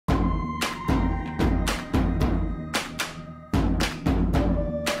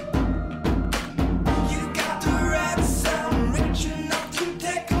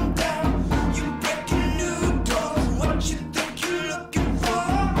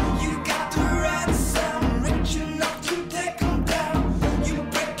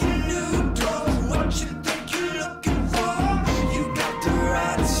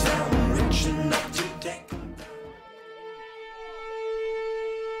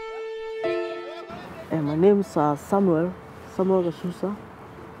My name is Samuel Gashusa,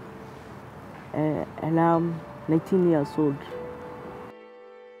 and I'm 19 years old.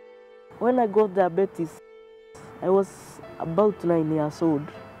 When I got diabetes, I was about 9 years old.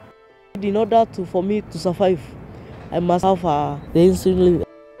 In order for me to survive, I must have the insulin.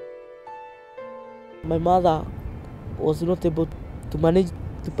 My mother was not able to manage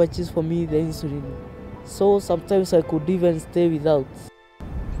to purchase for me the insulin, so sometimes I could even stay without.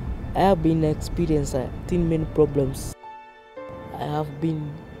 I have been experiencing many problems. I have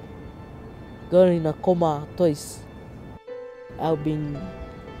been gone in a coma twice. I have been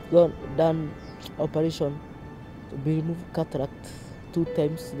done operation to be remove cataract 2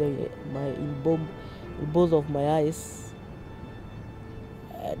 times in both of my eyes.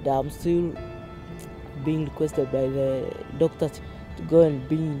 And I'm still being requested by the doctors to go and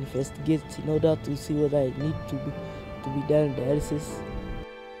be investigated in order to see whether I need to be done dialysis.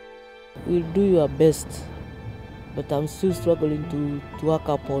 We'll do your best, but I'm still struggling to work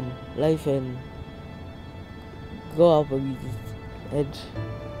upon life and go up with it.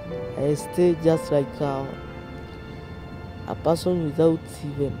 And I stay just like a person without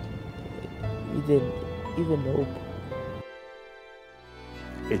even hope.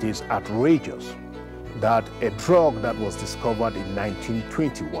 It is outrageous that a drug that was discovered in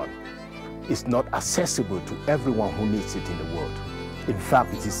 1921 is not accessible to everyone who needs it in the world. In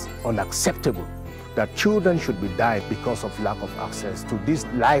fact, it is unacceptable that children should be dying because of lack of access to this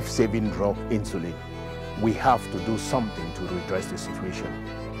life-saving drug, insulin. We have to do something to redress the situation.